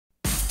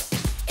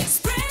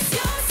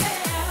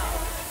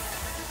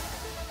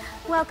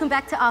Welcome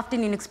back to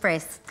Afternoon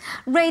Express.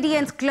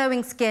 Radiant,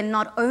 glowing skin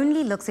not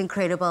only looks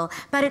incredible,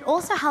 but it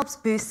also helps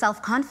boost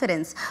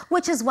self-confidence,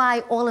 which is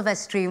why all of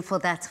us dream for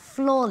that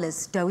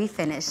flawless, doughy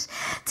finish.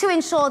 To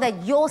ensure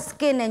that your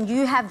skin and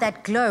you have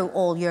that glow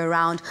all year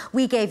round,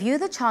 we gave you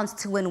the chance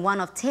to win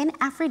one of 10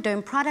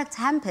 Afriderm Product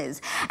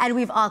Hampers, and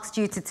we've asked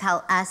you to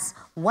tell us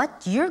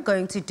what you're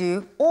going to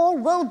do or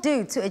will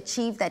do to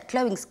achieve that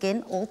glowing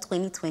skin all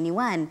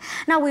 2021.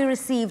 Now, we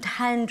received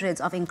hundreds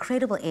of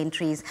incredible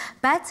entries,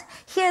 but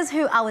here's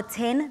who our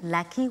 10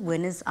 lucky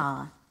winners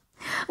are.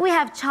 We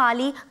have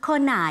Charlie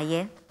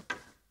Konaye,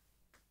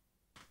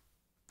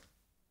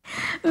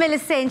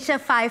 Milicentia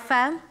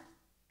Pfeiffer,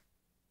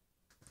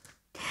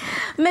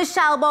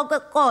 Michelle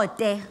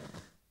Bogokote,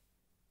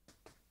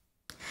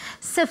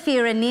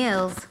 Safira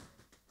Niels,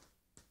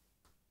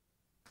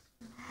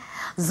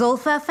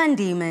 Zulfa van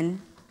Diemen,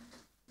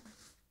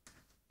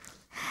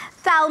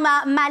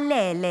 Thelma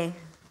Malele,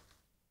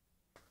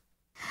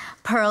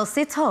 Pearl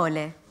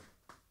Sitole,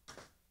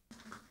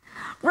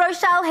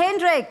 Rochelle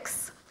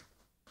Hendricks,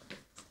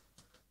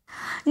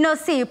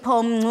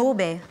 Nosipho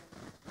Mncube,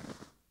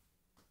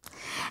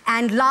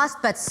 and last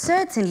but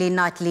certainly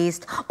not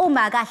least,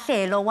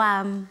 Umagahlelo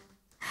Wam.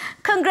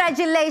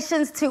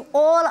 Congratulations to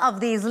all of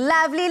these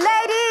lovely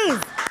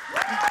ladies.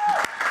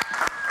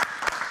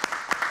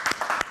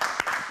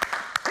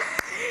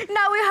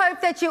 Now, we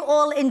hope that you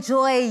all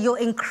enjoy your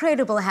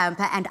incredible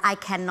hamper, and I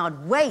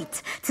cannot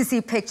wait to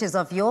see pictures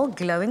of your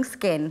glowing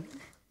skin.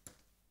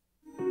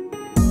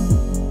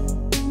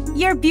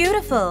 You're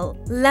beautiful.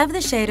 Love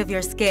the shade of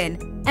your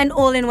skin. An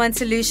all-in-one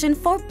solution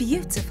for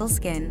beautiful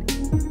skin.